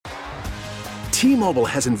T-Mobile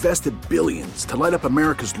has invested billions to light up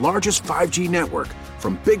America's largest 5G network,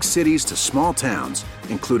 from big cities to small towns,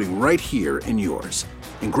 including right here in yours.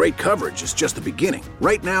 And great coverage is just the beginning.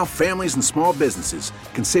 Right now, families and small businesses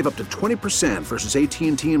can save up to 20% versus AT&T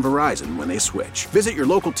and Verizon when they switch. Visit your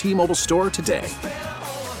local T-Mobile store today.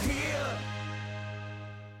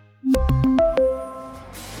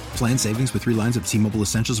 Plan savings with 3 lines of T-Mobile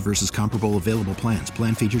Essentials versus comparable available plans.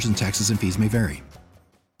 Plan features and taxes and fees may vary.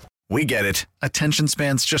 We get it. Attention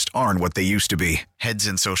spans just aren't what they used to be. Heads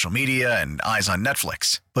in social media and eyes on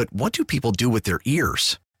Netflix. But what do people do with their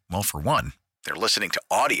ears? Well, for one, they're listening to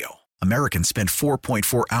audio. Americans spend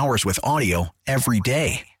 4.4 hours with audio every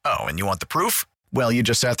day. Oh, and you want the proof? Well, you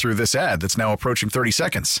just sat through this ad that's now approaching 30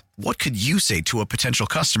 seconds. What could you say to a potential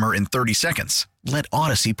customer in 30 seconds? Let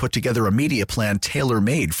Odyssey put together a media plan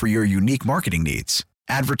tailor-made for your unique marketing needs.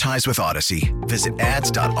 Advertise with Odyssey. Visit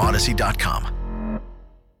ads.odyssey.com.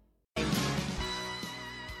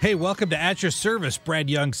 Hey, welcome to At Your Service. Brad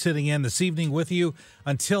Young sitting in this evening with you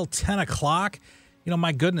until 10 o'clock. You know,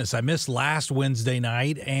 my goodness, I missed last Wednesday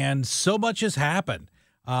night, and so much has happened.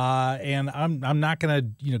 And I'm not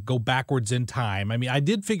going to go backwards in time. I mean, I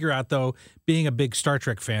did figure out, though, being a big Star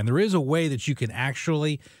Trek fan, there is a way that you can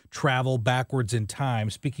actually travel backwards in time.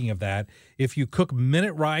 Speaking of that, if you cook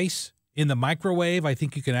minute rice in the microwave, I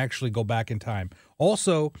think you can actually go back in time.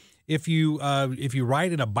 Also, if you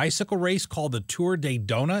ride in a bicycle race called the Tour de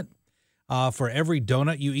Donut, for every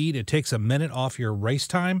donut you eat, it takes a minute off your race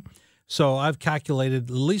time. So I've calculated,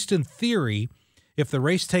 at least in theory, if the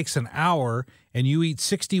race takes an hour and you eat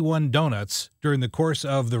 61 donuts during the course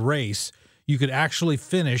of the race, you could actually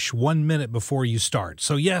finish 1 minute before you start.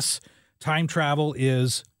 So yes, time travel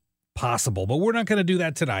is possible, but we're not going to do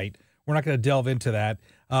that tonight. We're not going to delve into that,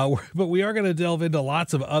 but we are going to delve into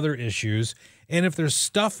lots of other issues. And if there's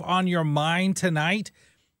stuff on your mind tonight,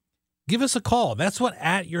 give us a call. That's what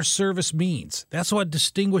At Your Service means. That's what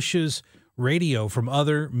distinguishes radio from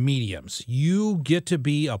other mediums. You get to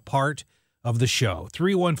be a part of the show.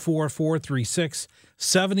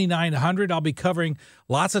 314-436-7900. I'll be covering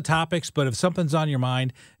lots of topics, but if something's on your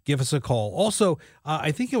mind, give us a call. Also,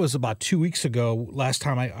 I think it was about 2 weeks ago, last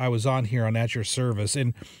time I was on here on At Your Service,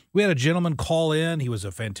 and we had a gentleman call in. He was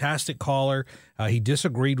a fantastic caller. He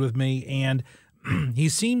disagreed with me, and he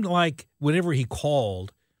seemed like whenever he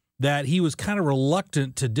called that he was kind of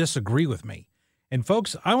reluctant to disagree with me. And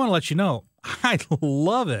folks, I want to let you know, I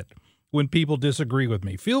love it when people disagree with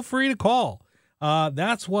me. Feel free to call.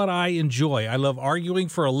 That's what I enjoy. I love arguing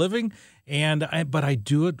for a living, but I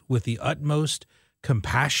do it with the utmost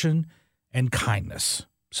compassion and kindness.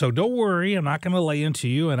 So don't worry, I'm not going to lay into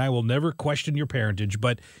you, and I will never question your parentage.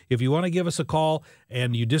 But if you want to give us a call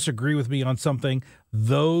and you disagree with me on something,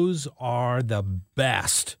 those are the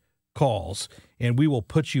best calls, and we will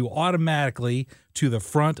put you automatically to the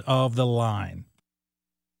front of the line.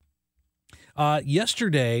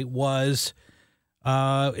 Yesterday was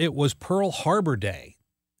Pearl Harbor Day.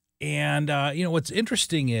 And, what's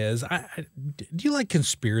interesting is, do you like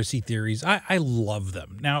conspiracy theories? I love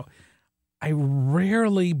them. Now, I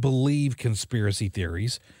rarely believe conspiracy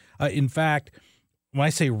theories. In fact, when I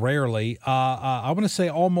say rarely, I'm going to say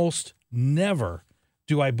almost never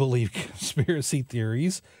do I believe conspiracy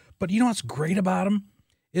theories. But you know what's great about them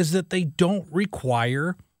is that they don't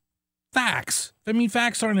require facts. I mean,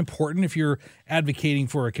 facts aren't important if you're advocating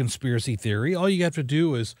for a conspiracy theory. All you have to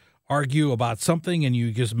do is argue about something and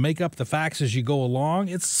you just make up the facts as you go along.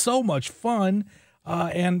 It's so much fun.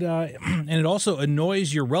 And it also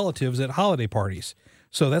annoys your relatives at holiday parties.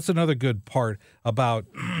 So that's another good part about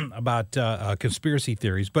conspiracy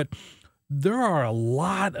theories. But there are a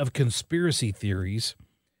lot of conspiracy theories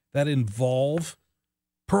that involve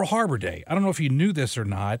Pearl Harbor Day. I don't know if you knew this or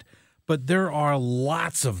not, but there are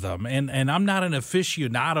lots of them. And I'm not an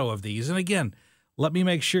aficionado of these. And again, let me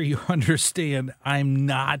make sure you understand I'm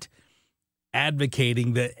not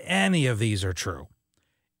advocating that any of these are true.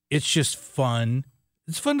 It's just fun.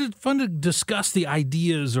 It's fun to discuss the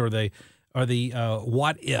ideas or the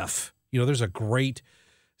what if. There's a great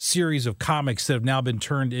series of comics that have now been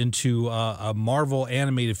turned into a Marvel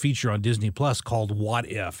animated feature on Disney Plus called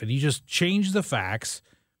What If, and you just change the facts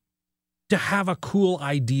to have a cool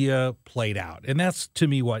idea played out. And that's, to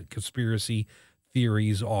me, what conspiracy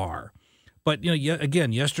theories are. But,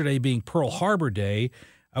 again, yesterday being Pearl Harbor Day,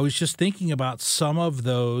 I was just thinking about some of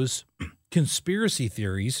those conspiracy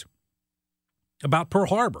theories about Pearl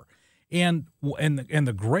Harbor. And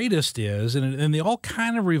the greatest is, and they all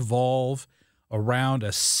kind of revolve around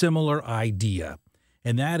a similar idea.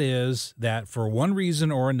 And that is that for one reason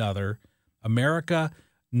or another, America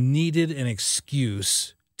needed an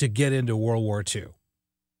excuse to get into World War II.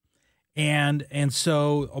 And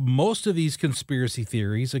so most of these conspiracy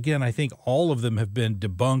theories, again, I think all of them have been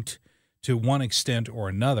debunked to one extent or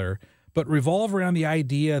another, but revolve around the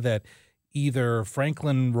idea that either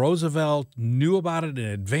Franklin Roosevelt knew about it in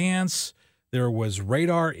advance, there was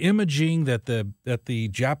radar imaging that the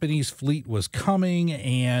Japanese fleet was coming,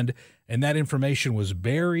 and that information was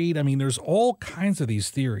buried. I mean, there's all kinds of these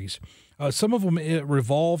theories. Some of them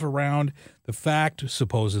revolve around the fact,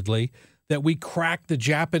 supposedly, that we cracked the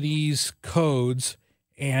Japanese codes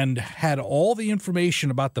and had all the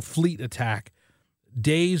information about the fleet attack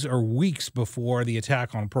days or weeks before the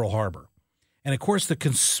attack on Pearl Harbor. And, of course, the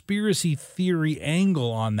conspiracy theory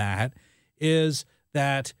angle on that is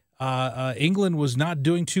that England was not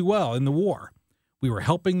doing too well in the war. We were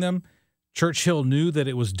helping them. Churchill knew that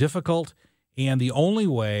it was difficult, and the only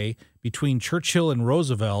way between Churchill and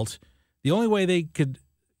Roosevelt, the only way they could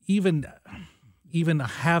even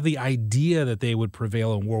have the idea that they would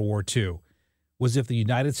prevail in World War II was if the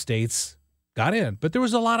United States got in. But there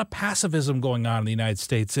was a lot of pacifism going on in the United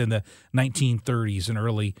States in the 1930s and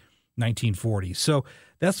early 1940s. So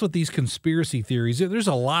that's what these conspiracy theories, there's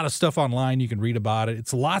a lot of stuff online. You can read about it.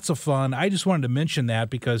 It's lots of fun. I just wanted to mention that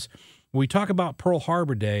because when we talk about Pearl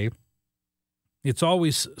Harbor Day, it's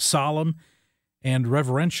always solemn and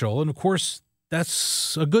reverential. And of course,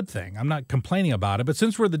 that's a good thing. I'm not complaining about it. But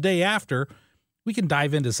since we're the day after, we can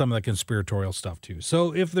dive into some of the conspiratorial stuff too.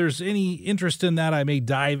 So if there's any interest in that, I may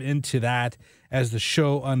dive into that as the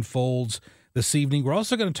show unfolds this evening. We're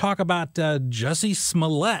also going to talk about Jussie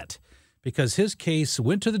Smollett because his case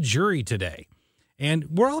went to the jury today. And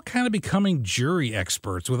we're all kind of becoming jury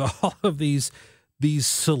experts with all of these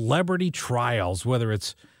celebrity trials, whether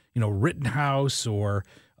it's, Rittenhouse or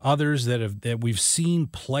others that we've seen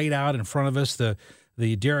played out in front of us,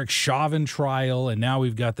 the Derek Chauvin trial, and now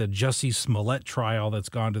we've got the Jussie Smollett trial that's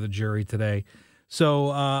gone to the jury today.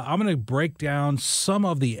 So I'm going to break down some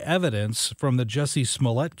of the evidence from the Jussie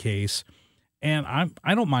Smollett case, and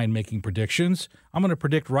I don't mind making predictions. I'm going to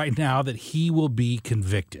predict right now that he will be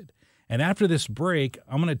convicted. And after this break,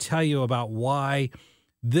 I'm going to tell you about why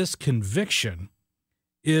this conviction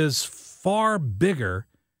is far bigger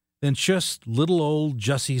than just little old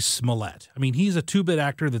Jussie Smollett. I mean, he's a two-bit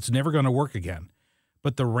actor that's never going to work again.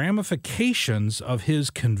 But the ramifications of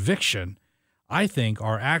his conviction, I think,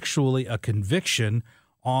 are actually a conviction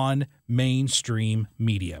on mainstream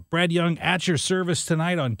media. Brad Young at your service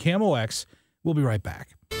tonight on KMOX. We'll be right back.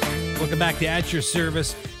 Welcome back to At Your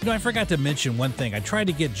Service. I forgot to mention one thing. I tried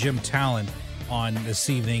to get Jim Talent on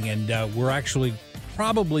this evening, and we're actually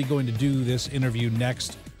probably going to do this interview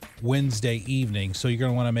next Wednesday evening. So you're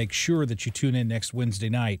going to want to make sure that you tune in next Wednesday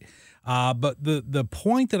night. But the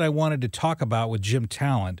point that I wanted to talk about with Jim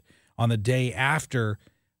Talent on the day after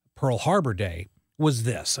Pearl Harbor Day was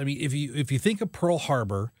this. I mean, if you think of Pearl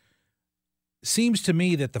Harbor, it seems to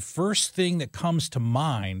me that the first thing that comes to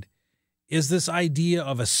mind is this idea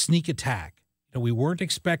of a sneak attack. We weren't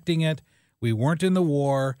expecting it. We weren't in the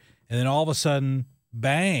war. And then all of a sudden,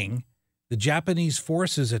 bang, the Japanese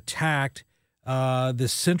forces attacked the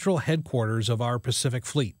central headquarters of our Pacific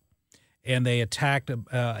Fleet. And they attacked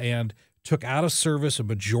and took out of service a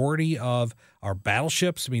majority of our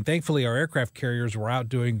battleships. I mean, thankfully, our aircraft carriers were out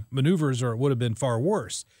doing maneuvers, or it would have been far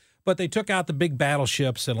worse. But they took out the big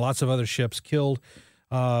battleships, and lots of other ships, killed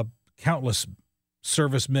countless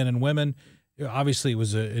servicemen and women. Obviously, it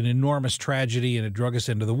was an enormous tragedy, and it drug us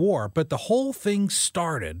into the war. But the whole thing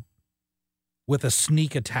started with a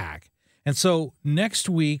sneak attack. And so next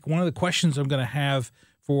week, one of the questions I'm going to have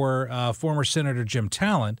for former Senator Jim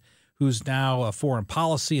Talent, who's now a foreign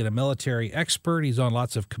policy and a military expert. He's on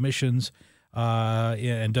lots of commissions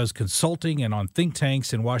and does consulting and on think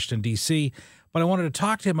tanks in Washington, D.C. But I wanted to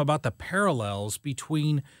talk to him about the parallels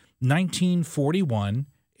between 1941,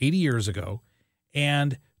 80 years ago,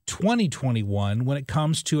 and 2021 when it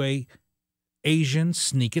comes to a Asian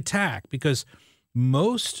sneak attack. Because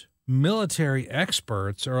most military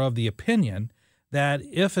experts are of the opinion that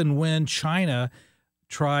if and when China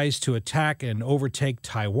tries to attack and overtake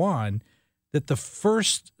Taiwan, that the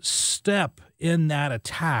first step in that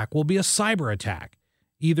attack will be a cyber attack,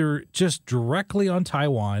 either just directly on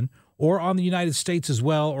Taiwan or on the United States as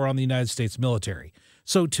well, or on the United States military.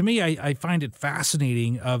 So to me, I find it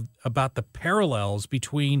fascinating about the parallels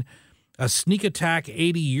between a sneak attack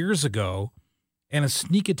 80 years ago and a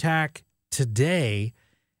sneak attack today,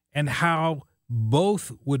 and how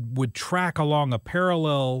both would track along a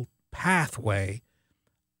parallel pathway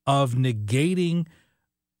of negating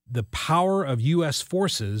the power of U.S.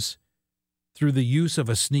 forces through the use of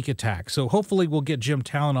a sneak attack. So hopefully we'll get Jim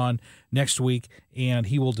Talent on next week, and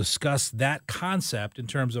he will discuss that concept in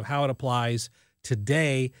terms of how it applies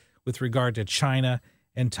today with regard to China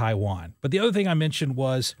and Taiwan. But the other thing I mentioned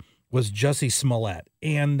was Jussie Smollett.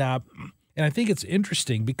 And I think it's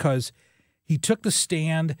interesting because he took the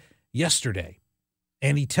stand yesterday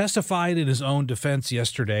and he testified in his own defense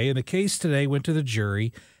yesterday. And the case today went to the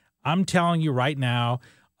jury. I'm telling you right now,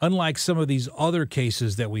 unlike some of these other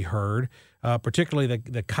cases that we heard, particularly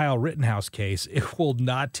the Kyle Rittenhouse case, it will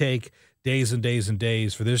not take days and days and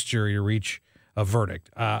days for this jury to reach a verdict.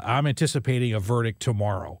 I'm anticipating a verdict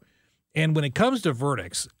tomorrow. And when it comes to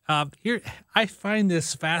verdicts, here I find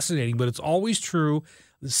this fascinating, but it's always true.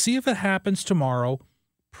 See if it happens tomorrow.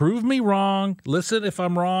 Prove me wrong. Listen, if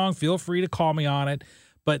I'm wrong, feel free to call me on it.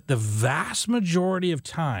 But the vast majority of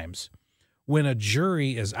times when a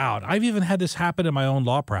jury is out, I've even had this happen in my own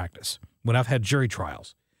law practice when I've had jury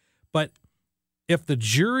trials. But if the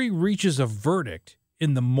jury reaches a verdict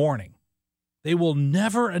in the morning, they will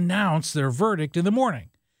never announce their verdict in the morning.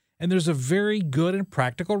 And there's a very good and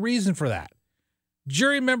practical reason for that.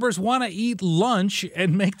 Jury members want to eat lunch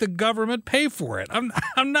and make the government pay for it.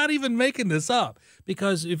 I'm not even making this up,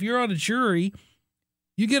 because if you're on a jury,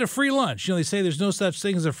 you get a free lunch. You know, they say there's no such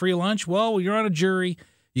thing as a free lunch. Well, when you're on a jury,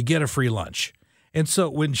 you get a free lunch. And so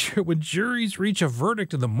when juries reach a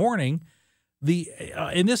verdict in the morning,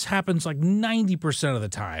 and this happens like 90% of the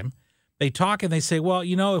time, they talk and they say, well,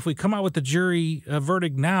 you know, if we come out with the jury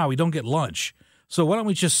verdict now, we don't get lunch. So why don't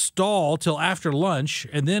we just stall till after lunch,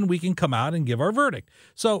 and then we can come out and give our verdict.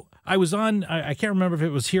 So I was on, I can't remember if it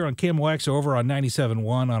was here on KMOX or over on 97.1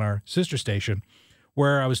 on our sister station,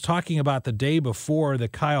 where I was talking about the day before the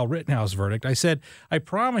Kyle Rittenhouse verdict. I said, I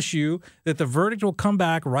promise you that the verdict will come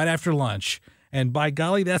back right after lunch. And by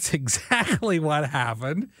golly, that's exactly what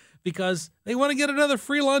happened, because they want to get another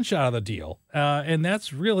free lunch out of the deal. And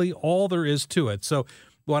that's really all there is to it. So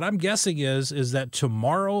what I'm guessing is that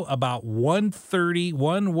tomorrow about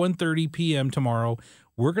 1:30 p.m. tomorrow,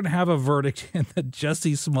 we're going to have a verdict in the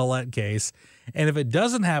Jussie Smollett case. And if it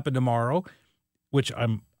doesn't happen tomorrow, which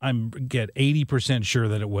I'm get 80% sure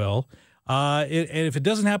that it will, and if it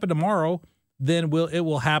doesn't happen tomorrow, then it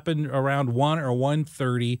will happen around 1 or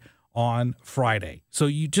 1:30 on Friday. So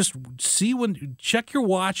you just check your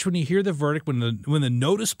watch when you hear the verdict, when the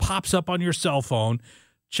notice pops up on your cell phone,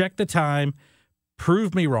 check the time.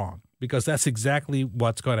 Prove me wrong, because that's exactly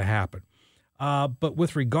what's going to happen. But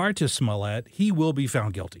with regard to Smollett, he will be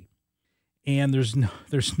found guilty, and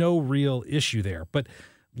there's no real issue there. But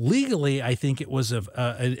legally, I think it was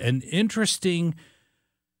an interesting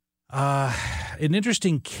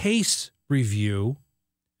case review.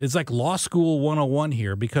 It's like law school 101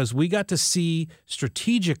 here, because we got to see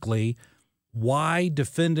strategically why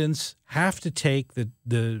defendants have to take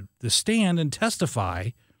the stand and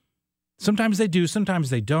testify. Sometimes they do,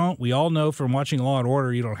 sometimes they don't. We all know from watching Law and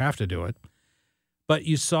Order you don't have to do it. But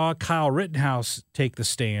you saw Kyle Rittenhouse take the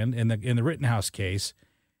stand in the Rittenhouse case,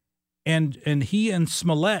 and he and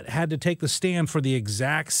Smollett had to take the stand for the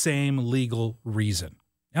exact same legal reason.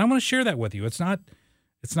 And I'm going to share that with you. It's not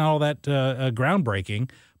all that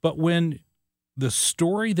groundbreaking, but when the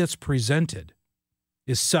story that's presented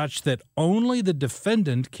is such that only the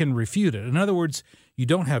defendant can refute it. In other words, you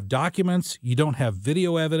don't have documents, you don't have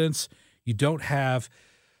video evidence, you don't have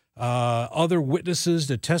other witnesses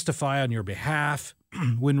to testify on your behalf,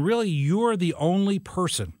 when really you're the only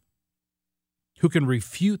person who can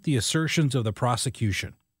refute the assertions of the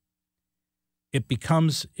prosecution. It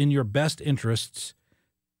becomes in your best interests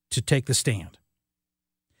to take the stand.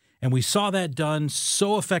 And we saw that done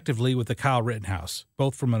so effectively with the Kyle Rittenhouse,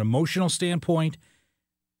 both from an emotional standpoint,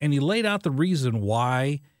 and he laid out the reason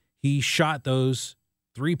why he shot those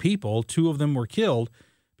 3 people. 2 of them were killed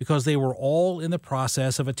because they were all in the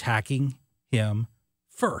process of attacking him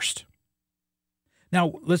first.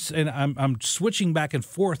 Now, I'm switching back and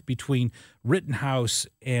forth between Rittenhouse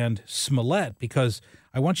and Smollett, because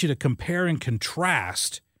I want you to compare and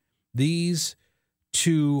contrast these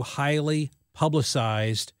 2 highly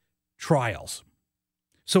publicized trials.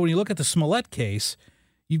 So when you look at the Smollett case,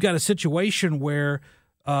 you've got a situation where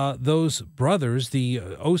those brothers, the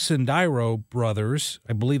Osundairo brothers,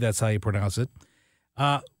 I believe that's how you pronounce it,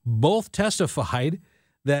 both testified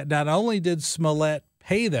that not only did Smollett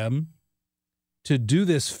pay them to do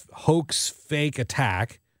this hoax fake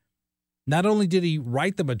attack, not only did he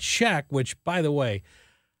write them a check, which, by the way,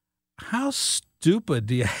 how stupid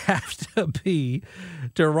do you have to be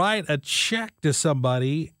to write a check to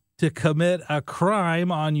somebody to commit a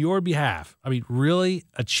crime on your behalf? I mean, really,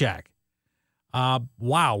 a check?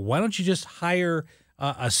 Wow. Why don't you just hire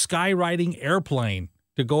a skywriting airplane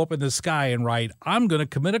to go up in the sky and write, I'm going to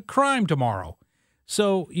commit a crime tomorrow?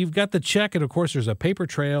 So you've got the check, and of course there's a paper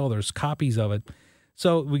trail, there's copies of it.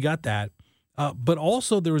 So we got that. But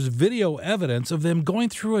also there was video evidence of them going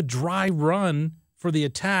through a dry run for the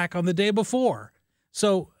attack on the day before.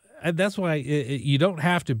 So that's why you don't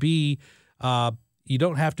have to be Alan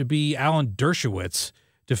Dershowitz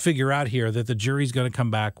to figure out here that the jury's going to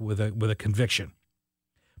come back with a conviction.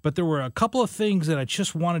 But there were a couple of things that I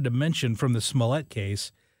just wanted to mention from the Smollett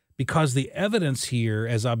case, because the evidence here,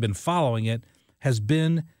 as I've been following it, has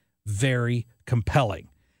been very compelling.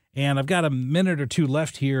 And I've got a minute or two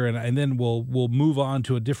left here, and then we'll move on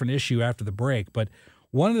to a different issue after the break. But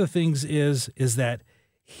one of the things is that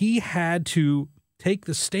he had to take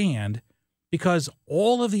the stand because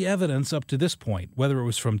all of the evidence up to this point, whether it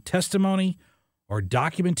was from testimony or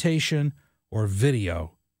documentation or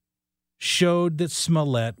video, showed that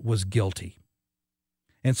Smollett was guilty.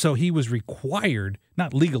 And so he was required,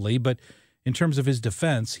 not legally, but in terms of his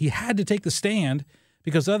defense, he had to take the stand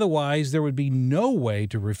because otherwise there would be no way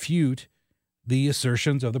to refute the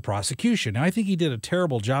assertions of the prosecution. Now, I think he did a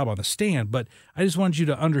terrible job on the stand, but I just wanted you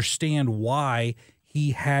to understand why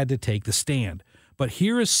he had to take the stand. But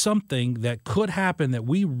here is something that could happen that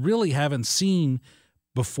we really haven't seen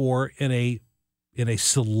before in a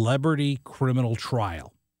celebrity criminal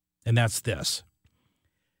trial. And that's this.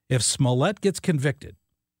 If Smollett gets convicted,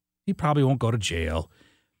 he probably won't go to jail.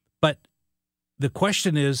 But the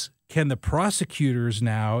question is, can the prosecutors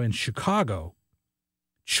now in Chicago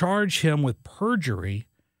charge him with perjury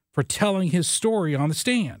for telling his story on the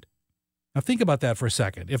stand? Now think about that for a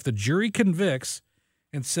second. If the jury convicts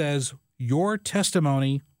and says, your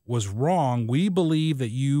testimony was wrong, we believe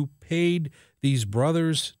that you paid these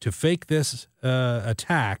brothers to fake this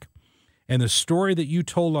attack, and the story that you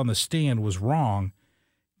told on the stand was wrong,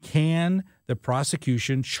 can the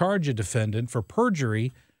prosecution charge a defendant for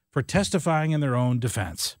perjury for testifying in their own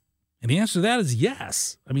defense? And the answer to that is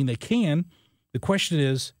yes. I mean, they can. The question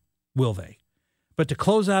is, will they? But to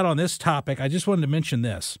close out on this topic, I just wanted to mention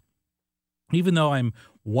this. Even though I'm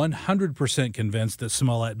 100% convinced that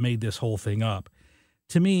Smollett made this whole thing up,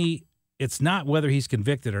 to me, it's not whether he's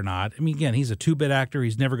convicted or not. I mean, again, he's a two-bit actor.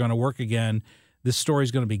 He's never going to work again. This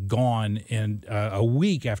story's going to be gone in a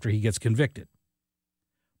week after he gets convicted.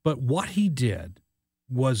 But what he did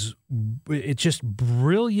was it just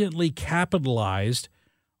brilliantly capitalized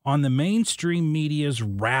on the mainstream media's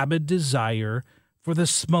rabid desire for the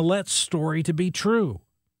Smollett story to be true.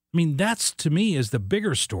 I mean, that's, to me, is the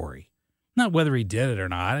bigger story. Not whether he did it or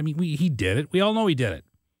not. I mean, he did it. We all know he did it.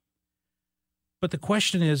 But the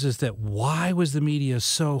question is that why was the media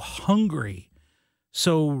so hungry,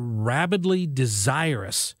 so rabidly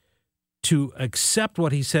desirous to accept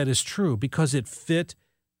what he said is true? Because it fit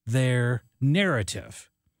their narrative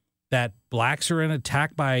that blacks are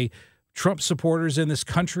attacked by Trump supporters in this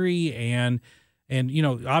country, and you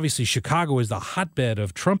know, obviously Chicago is the hotbed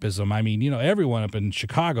of Trumpism. I mean, you know, everyone up in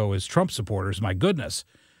Chicago is Trump supporters, my goodness.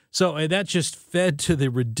 So that just fed to the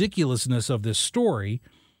ridiculousness of this story,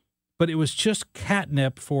 but it was just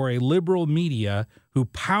catnip for a liberal media who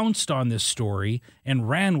pounced on this story and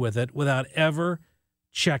ran with it without ever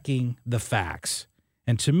checking the facts.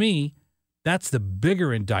 And to me, that's the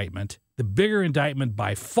bigger indictment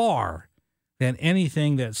by far than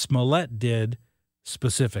anything that Smollett did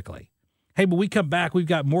specifically. Hey, when we come back, we've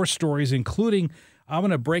got more stories, including I'm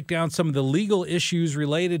going to break down some of the legal issues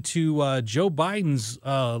related to Joe Biden's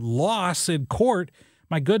loss in court.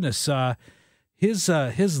 My goodness,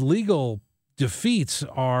 his legal defeats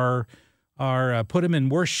are put him in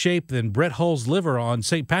worse shape than Brett Hull's liver on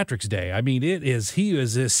St. Patrick's Day. I mean,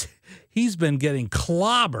 he's been getting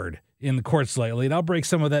clobbered in the courts lately, and I'll break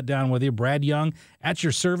some of that down with you. Brad Young, at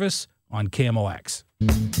your service on KMOX.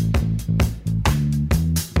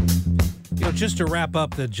 You know, just to wrap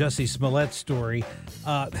up the Jussie Smollett story,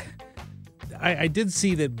 I did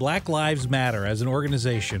see that Black Lives Matter as an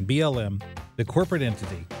organization, BLM, the corporate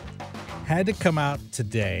entity, had to come out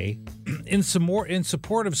today in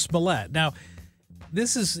support of Smollett. Now,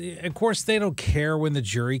 this is, of course, they don't care when the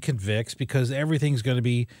jury convicts because everything's going to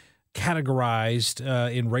be categorized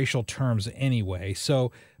in racial terms anyway.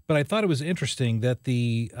 So, but I thought it was interesting that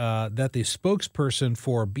the spokesperson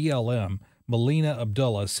for BLM, Melina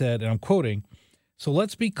Abdullah, said, and I'm quoting, "So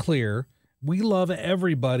let's be clear, we love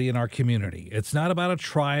everybody in our community. It's not about a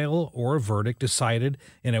trial or a verdict decided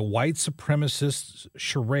in a white supremacist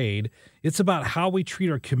charade. It's about how we treat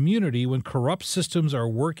our community when corrupt systems are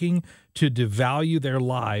working to devalue their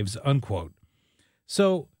lives," unquote.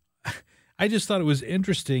 So I just thought it was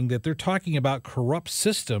interesting that they're talking about corrupt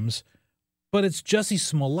systems, but it's Jussie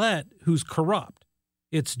Smollett who's corrupt.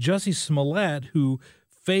 It's Jussie Smollett who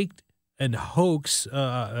faked and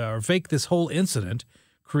faked this whole incident,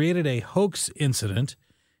 created a hoax incident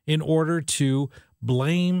in order to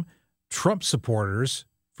blame Trump supporters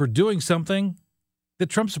for doing something that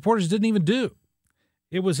Trump supporters didn't even do.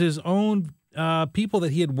 It was his own people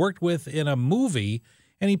that he had worked with in a movie,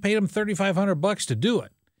 and he paid them $3,500 to do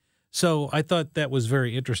it. So I thought that was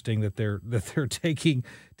very interesting that they're taking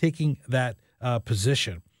that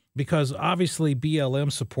position, because obviously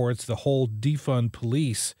BLM supports the whole defund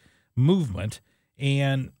police movement,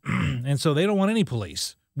 and so they don't want any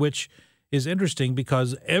police, which is interesting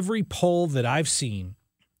because every poll that I've seen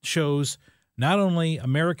shows not only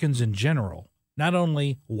Americans in general, not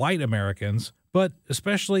only white Americans, but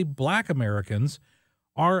especially black Americans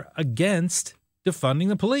are against defunding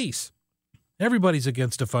the police. Everybody's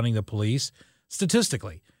against defunding the police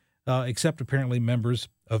statistically, except apparently members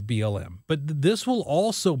of BLM. But this will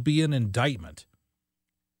also be an indictment.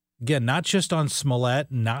 Again, not just on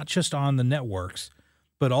Smollett, not just on the networks,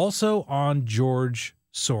 but also on George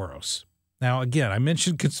Soros. Now, again, I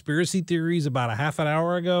mentioned conspiracy theories about a half an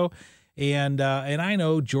hour ago, and I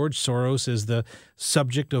know George Soros is the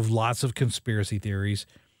subject of lots of conspiracy theories,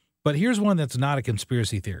 but here's one that's not a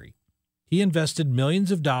conspiracy theory. He invested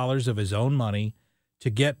millions of dollars of his own money to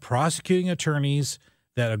get prosecuting attorneys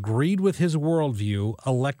that agreed with his worldview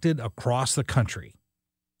elected across the country.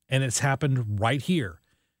 And it's happened right here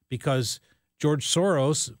because George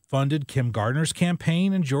Soros funded Kim Gardner's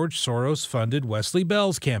campaign and George Soros funded Wesley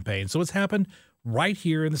Bell's campaign. So it's happened right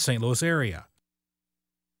here in the St. Louis area.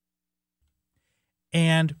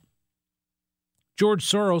 And George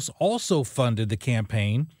Soros also funded the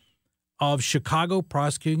campaign of Chicago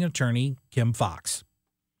prosecuting attorney Kim Foxx.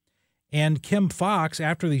 And Kim Foxx,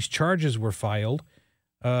 after these charges were filed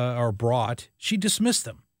or brought, she dismissed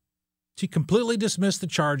them. She completely dismissed the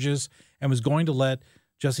charges and was going to let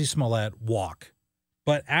Jussie Smollett walk.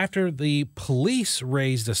 But after the police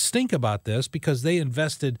raised a stink about this because they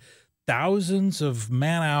invested thousands of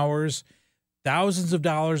man hours, thousands of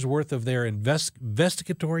dollars worth of their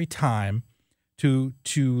investigatory time to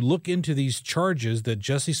look into these charges that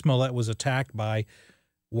Jussie Smollett was attacked by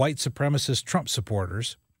white supremacist Trump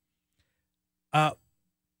supporters,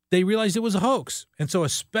 they realized it was a hoax. And so a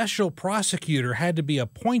special prosecutor had to be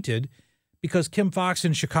appointed because Kim Foxx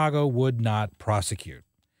in Chicago would not prosecute.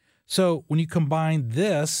 So when you combine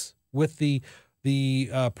this with the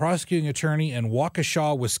prosecuting attorney in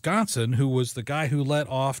Waukesha, Wisconsin, who was the guy who let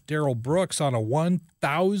off Darrell Brooks on a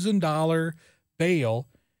 $1,000 bail,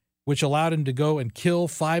 which allowed him to go and kill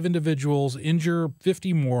 5 individuals, injure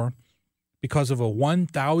 50 more because of a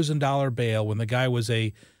 $1,000 bail when the guy was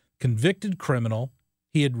a convicted criminal.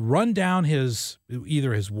 He had run down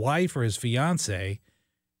either his wife or his fiance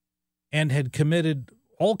and had committed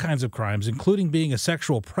all kinds of crimes, including being a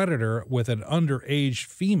sexual predator with an underage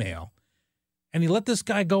female. And he let this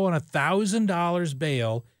guy go on $1,000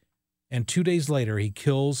 bail, and 2 days later he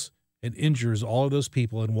kills and injures all of those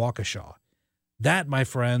people in Waukesha. That, my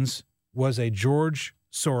friends, was a George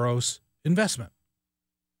Soros investment.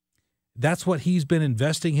 That's what he's been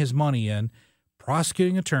investing his money in,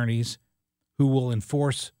 prosecuting attorneys who will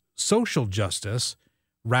enforce social justice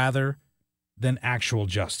rather than actual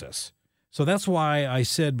justice. So that's why I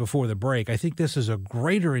said before the break, I think this is a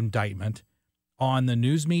greater indictment on the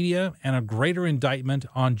news media and a greater indictment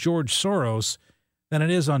on George Soros than it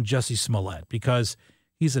is on Jussie Smollett, because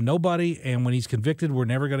he's a nobody, and when he's convicted, we're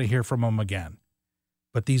never going to hear from him again.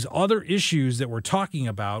 But these other issues that we're talking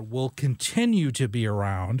about will continue to be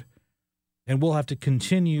around, and we'll have to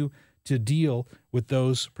continue to deal with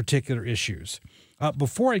those particular issues.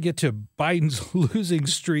 Before I get to Biden's losing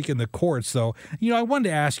streak in the courts, though, I wanted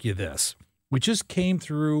to ask you this. We just came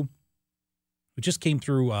through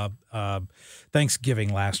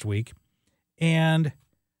Thanksgiving last week, and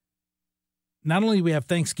not only do we have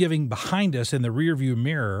Thanksgiving behind us in the rearview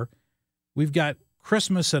mirror, we've got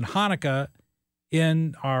Christmas and Hanukkah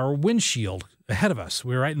in our windshield ahead of us.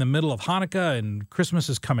 We're right in the middle of Hanukkah, and Christmas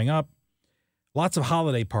is coming up. Lots of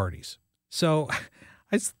holiday parties. So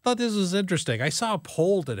I thought this was interesting. I saw a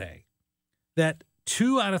poll today that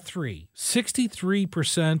 2 out of 3,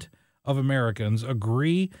 63% of Americans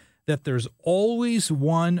agree that there's always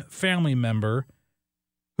one family member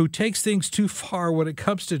who takes things too far when it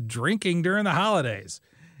comes to drinking during the holidays.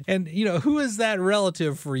 And, who is that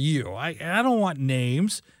relative for you? I don't want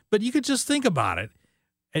names, but you could just think about it.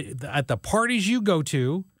 At the parties you go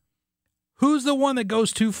to, who's the one that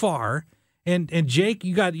goes too far? And Jake,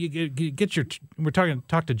 you get your. We're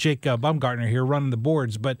talk to Jake Baumgartner here running the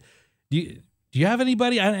boards, but Do you have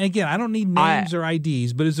anybody? Again, I don't need names or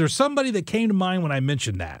IDs, but is there somebody that came to mind when I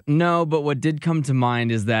mentioned that? No, but what did come to mind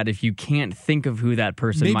is that if you can't think of who that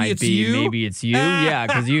person might be, maybe it's you. Yeah,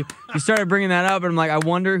 because you started bringing that up, and I'm like, I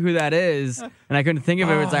wonder who that is, and I couldn't think of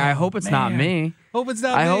it. It's like, I hope it's not me. Hope it's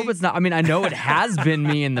not I me. hope it's not. I mean, I know it has been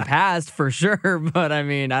me in the past for sure, but I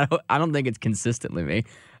mean, I don't think it's consistently me.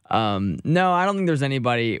 No, I don't think there's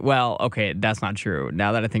anybody. Well, okay, that's not true.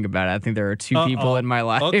 Now that I think about it, I think there are two people in my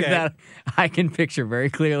life that I can picture very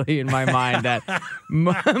clearly in my mind that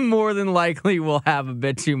more than likely will have a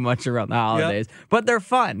bit too much around the holidays. Yep. But they're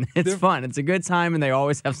fun. It's fun. It's a good time, and they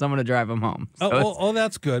always have someone to drive them home. So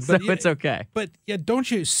that's good. But it's okay. But yeah,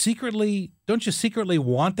 don't you secretly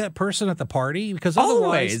want that person at the party? Because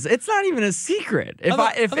always, it's not even a secret.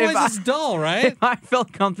 Otherwise it's dull, right? If I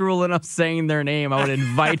felt comfortable enough saying their name, I would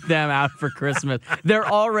invite them out for Christmas. They're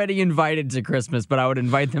already invited to Christmas, but I would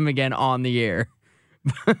invite them again on the air.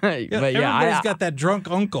 Everybody's got that drunk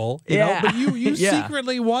uncle, you know, but you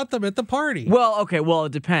secretly want them at the party. Well,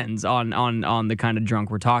 it depends on the kind of drunk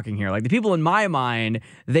we're talking here. Like the people in my mind,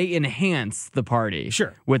 they enhance the party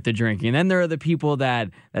with the drinking. And then there are the people that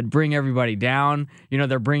bring everybody down. You know,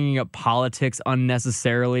 they're bringing up politics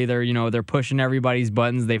unnecessarily. They're pushing everybody's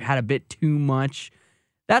buttons. They've had a bit too much.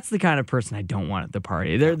 That's the kind of person I don't want at the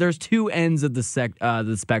party. There's two ends of the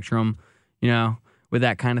spectrum, you know, with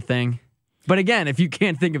that kind of thing. But again, if you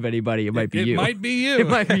can't think of anybody, it might be you. It might be you. It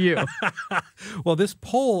might be you. Well, this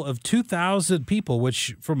poll of 2,000 people,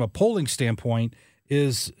 which from a polling standpoint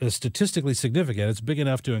is statistically significant. It's big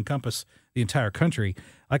enough to encompass the entire country.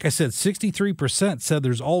 Like I said, 63% said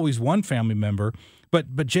there's always one family member.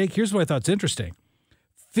 But Jake, here's what I thought's interesting.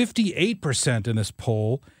 58% in this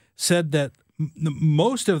poll said that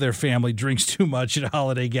most of their family drinks too much at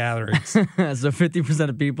holiday gatherings. So 50%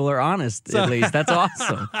 of people are honest, at least. That's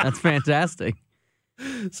awesome. That's fantastic.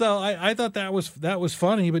 So I thought that was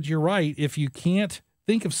funny, but you're right. If you can't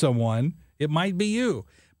think of someone, it might be you.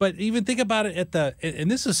 But even think about it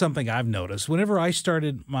and this is something I've noticed. Whenever I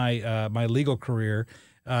started my my legal career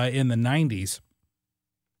in the 90s,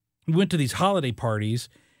 we went to these holiday parties,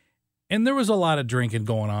 and there was a lot of drinking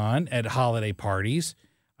going on at holiday parties.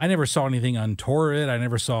 I never saw anything untoward. I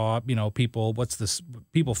never saw, people,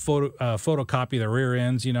 people photocopy their rear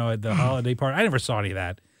ends, at the holiday party. I never saw any of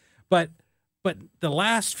that. But the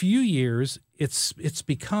last few years, it's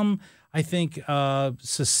become, I think,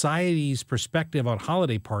 society's perspective on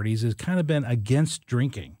holiday parties has kind of been against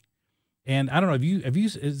drinking. And I don't know,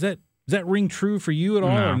 does that ring true for you at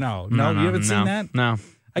all or no? No, you haven't seen that? No.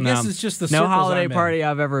 I guess it's just the no circles holiday I'm party in.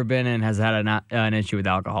 I've ever been in has had an issue with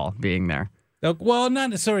alcohol being there. Well,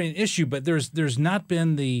 not necessarily an issue, but there's not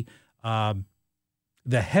been the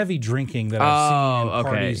heavy drinking that I've seen in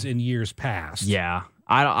parties in years past. Yeah,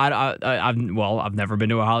 I've never been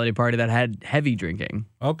to a holiday party that had heavy drinking.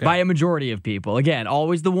 Okay, by a majority of people. Again,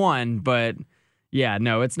 always the one, but yeah,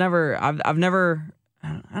 no, it's never. I've never.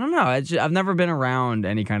 I don't know. I've never been around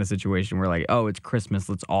any kind of situation where like, oh, it's Christmas,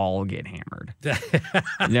 let's all get hammered.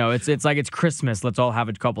 It's like it's Christmas, let's all have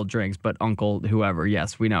a couple drinks. But Uncle whoever,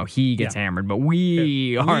 yes, we know he gets hammered, but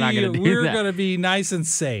we are not going to do that. We're going to be nice and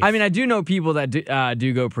safe. I mean, I do know people that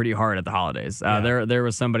do go pretty hard at the holidays. There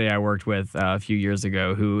was somebody I worked with a few years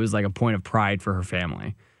ago who was like a point of pride for her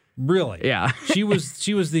family. Really? Yeah. She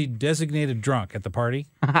was the designated drunk at the party?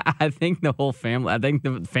 I think the whole family,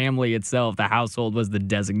 the family itself, the household was the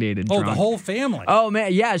designated drunk. Oh, the whole family? Oh,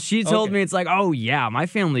 man. Yeah, she told me, it's like, oh, yeah, my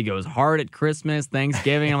family goes hard at Christmas,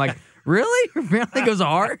 Thanksgiving. I'm like, really? Your family goes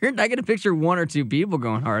hard? I get to picture one or two people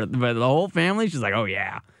going hard, but the whole family? She's like, oh,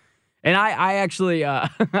 yeah. And I actually, I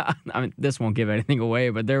mean, this won't give anything away,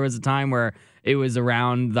 but there was a time where it was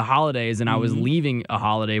around the holidays and I was leaving a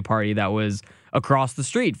holiday party that was across the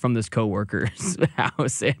street from this coworker's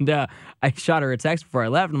house. And I shot her a text before I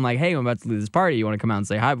left. And I'm like, hey, I'm about to leave this party. You want to come out and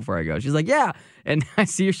say hi before I go? She's like, yeah. And I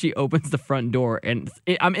see her, she opens the front door and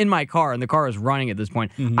I'm in my car and the car is running at this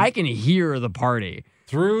point. I can hear the party.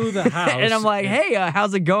 Through the house. And I'm like, hey,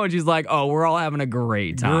 how's it going? She's like, oh, we're all having a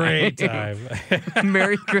great time. Great time.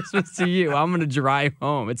 Merry Christmas to you. I'm going to drive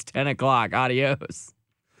home. It's 10 o'clock. Adios.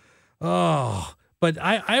 Oh, but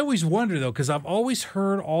I always wonder, though, because I've always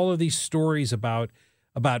heard all of these stories about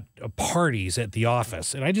parties at the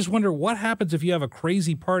office. And I just wonder what happens if you have a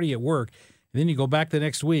crazy party at work and then you go back the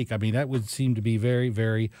next week. I mean, that would seem to be very,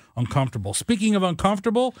 very uncomfortable. Speaking of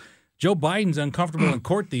uncomfortable, Joe Biden's uncomfortable in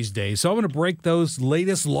court these days. So I'm going to break those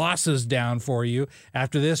latest losses down for you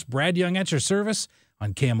after this. Brad Young at your service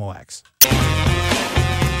on KMOX.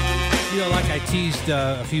 Like I teased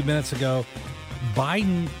a few minutes ago,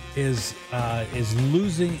 Biden is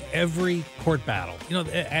losing every court battle.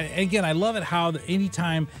 And again, I love it how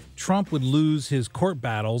anytime Trump would lose his court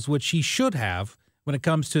battles, which he should have when it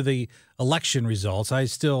comes to the election results, I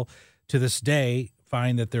still, to this day,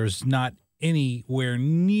 find that there's not anywhere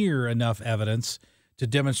near enough evidence to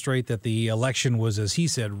demonstrate that the election was, as he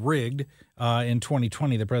said, rigged in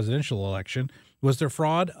 2020, the presidential election. Was there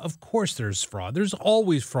fraud? Of course there's fraud. There's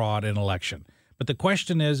always fraud in election. But the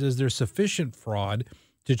question is there sufficient fraud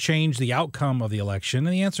to change the outcome of the election?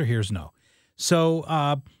 And the answer here is no. So,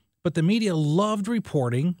 but the media loved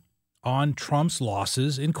reporting on Trump's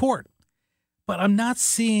losses in court. But I'm not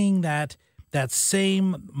seeing that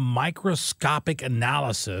same microscopic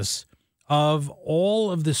analysis of all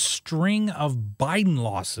of the string of Biden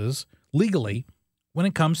losses legally when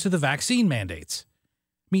it comes to the vaccine mandates.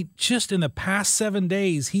 I mean, just in the past 7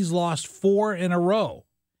 days, he's lost 4 in a row.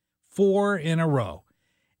 4 in a row.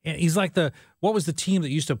 And he's like what was the team that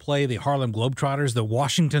used to play the Harlem Globetrotters, the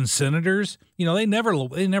Washington Senators? They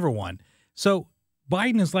never won. So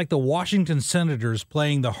Biden is like the Washington Senators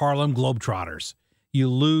playing the Harlem Globetrotters. You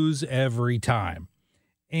lose every time.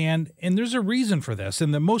 And there's a reason for this.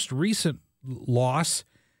 And the most recent loss,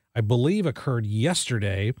 I believe, occurred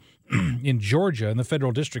yesterday in Georgia, in the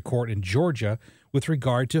federal district court in Georgia, with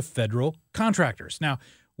regard to federal contractors. Now,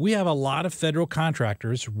 we have a lot of federal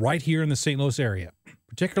contractors right here in the St. Louis area,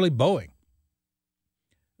 particularly Boeing.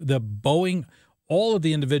 All of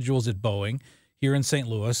the individuals at Boeing here in St.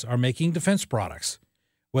 Louis are making defense products,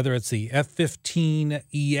 whether it's the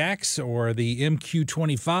F-15EX or the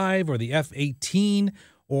MQ-25 or the F-18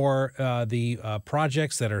 or the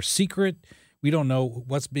projects that are secret. We don't know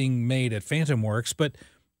what's being made at Phantom Works, but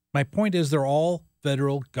my point is they're all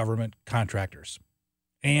federal government contractors.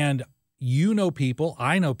 And I know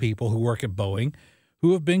people who work at Boeing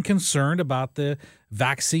who have been concerned about the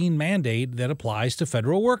vaccine mandate that applies to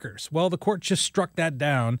federal workers. Well, the court just struck that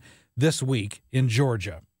down this week in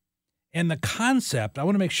Georgia. And the concept, I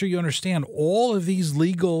want to make sure you understand, all of these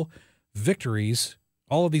legal victories,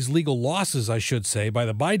 all of these legal losses, I should say, by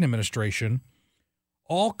the Biden administration,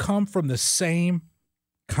 all come from the same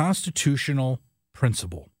constitutional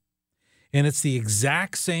principle. And it's the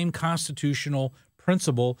exact same constitutional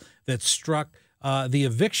principle that struck the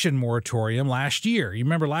eviction moratorium last year. You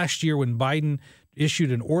remember last year when Biden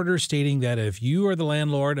issued an order stating that if you are the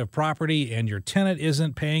landlord of property and your tenant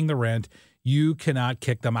isn't paying the rent, you cannot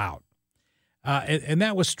kick them out. And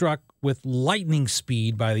that was struck with lightning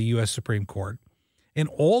speed by the U.S. Supreme Court. And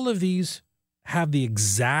all of these have the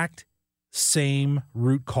exact same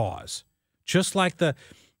root cause. Just like the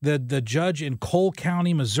judge in Cole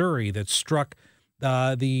County, Missouri, that struck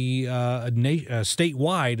statewide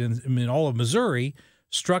in all of Missouri,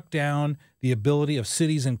 struck down the ability of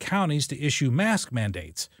cities and counties to issue mask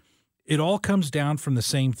mandates. It all comes down from the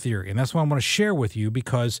same theory. And that's what I want to share with you,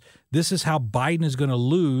 because this is how Biden is going to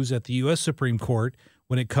lose at the U.S. Supreme Court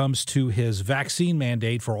when it comes to his vaccine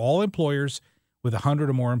mandate for all employers with 100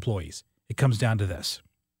 or more employees. It comes down to this.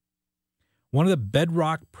 One of the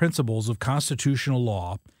bedrock principles of constitutional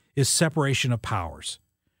law is separation of powers.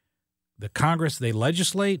 The Congress, they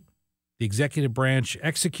legislate, the executive branch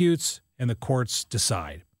executes, and the courts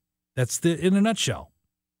decide. That's in a nutshell.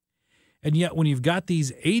 And yet when you've got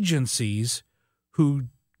these agencies who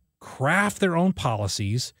craft their own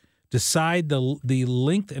policies, decide the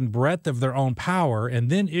length and breadth of their own power,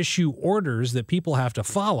 and then issue orders that people have to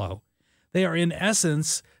follow, they are in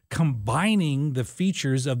essence combining the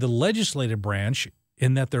features of the legislative branch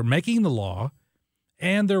in that they're making the law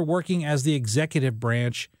and they're working as the executive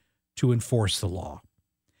branch to enforce the law.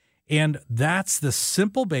 And that's the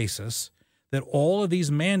simple basis that all of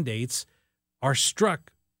these mandates are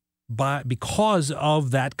struck because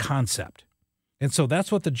of that concept. And so that's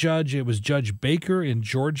what it was Judge Baker in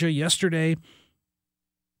Georgia yesterday,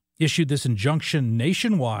 issued this injunction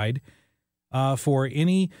nationwide for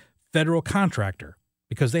any federal contractor,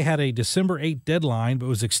 because they had a December 8 deadline, but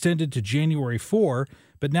was extended to January 4.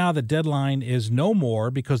 But now the deadline is no more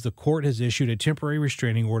because the court has issued a temporary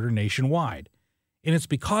restraining order nationwide. And it's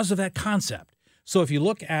because of that concept. So if you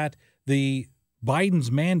look at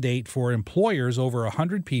Biden's mandate for employers over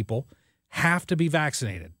 100 people have to be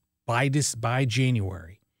vaccinated by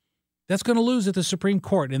January, that's going to lose at the Supreme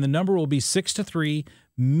Court. And the number will be 6-3,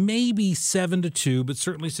 maybe 7-2, but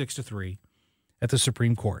certainly 6-3 at the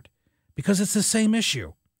Supreme Court, because it's the same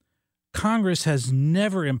issue. Congress has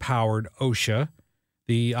never empowered OSHA,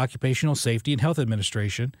 the Occupational Safety and Health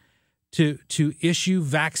Administration, to issue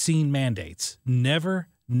vaccine mandates. Never,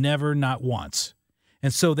 not once.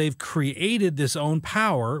 And so they've created this own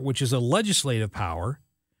power, which is a legislative power,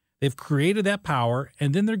 They've created that power,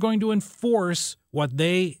 and then they're going to enforce what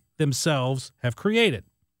they themselves have created.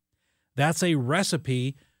 That's a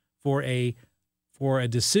recipe for a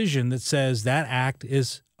decision that says that act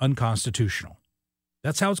is unconstitutional.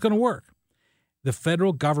 That's how it's going to work. The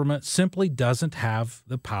federal government simply doesn't have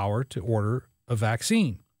the power to order a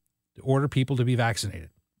vaccine, to order people to be vaccinated.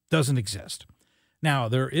 Doesn't exist. Now,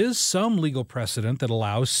 there is some legal precedent that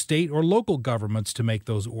allows state or local governments to make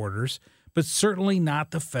those orders, but certainly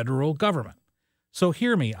not the federal government. So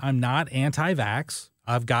hear me, I'm not anti-vax.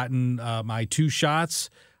 I've gotten my 2 shots.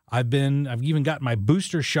 I've even got my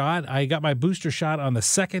booster shot. I got my booster shot on the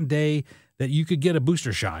second day that you could get a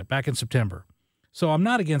booster shot back in September. So I'm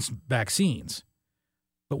not against vaccines.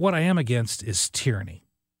 But what I am against is tyranny.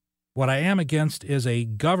 What I am against is a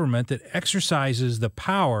government that exercises the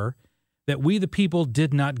power that we the people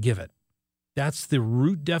did not give it. That's the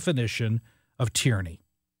root definition of tyranny.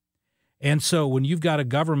 And so when you've got a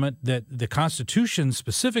government that the Constitution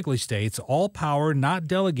specifically states all power not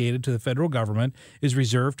delegated to the federal government is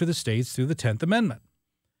reserved to the states through the 10th Amendment.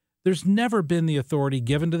 There's never been the authority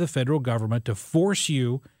given to the federal government to force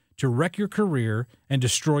you to wreck your career and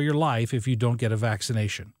destroy your life if you don't get a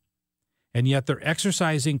vaccination. And yet they're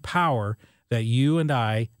exercising power that you and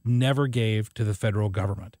I never gave to the federal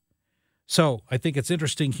government. So I think it's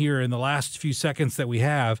interesting here in the last few seconds that we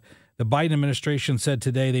have, the Biden administration said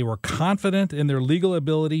today they were confident in their legal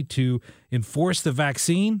ability to enforce the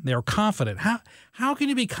vaccine. They're confident. How can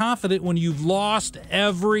you be confident when you've lost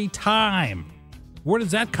every time? Where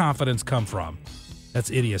does that confidence come from? That's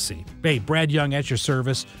idiocy. Hey, Brad Young at your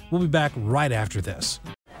service. We'll be back right after this.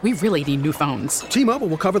 We really need new phones. T-Mobile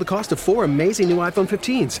will cover the cost of 4 amazing new iPhone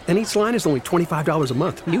 15s, and each line is only $25 a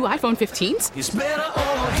month. New iPhone 15s? It's better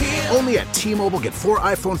over here. Only at T-Mobile, get 4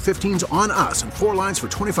 iPhone 15s on us and 4 lines for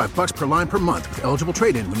 $25 per line per month with eligible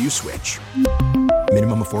trade-in when you switch.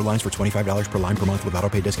 Minimum of 4 lines for $25 per line per month with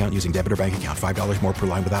autopay discount using debit or bank account. $5 more per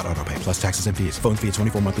line without autopay, plus taxes and fees. Phone fee at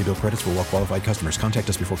 24 monthly bill credits for well-qualified customers. Contact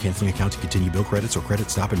us before canceling account to continue bill credits or credit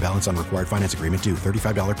stop and balance on required finance agreement due.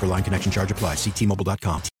 $35 per line connection charge applies. See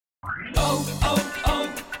T-Mobile.com.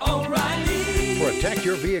 O'Reilly. Protect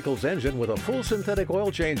your vehicle's engine with a full synthetic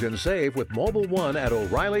oil change and save with Mobil 1 at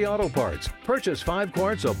O'Reilly Auto Parts. Purchase 5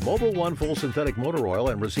 quarts of Mobil 1 full synthetic motor oil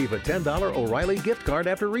and receive a $10 O'Reilly gift card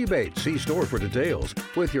after rebate. See store for details.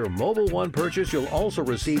 With your Mobil 1 purchase, you'll also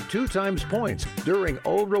receive 2 times points during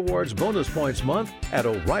O Rewards Bonus Points Month at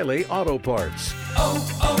O'Reilly Auto Parts.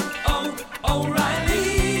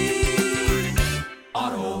 O'Reilly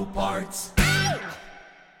Auto Parts.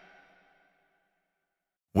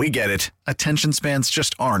 We get it. Attention spans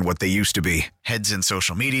just aren't what they used to be. Heads in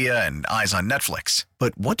social media and eyes on Netflix.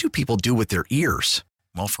 But what do people do with their ears?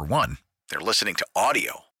 Well, for one, they're listening to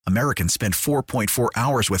audio. Americans spend 4.4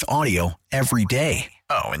 hours with audio every day.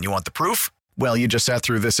 Oh, and you want the proof? Well, you just sat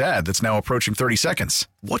through this ad that's now approaching 30 seconds.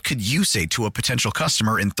 What could you say to a potential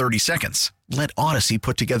customer in 30 seconds? Let Odyssey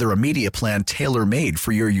put together a media plan tailor-made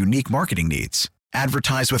for your unique marketing needs.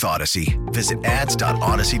 Advertise with Odyssey. Visit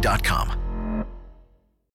ads.odyssey.com.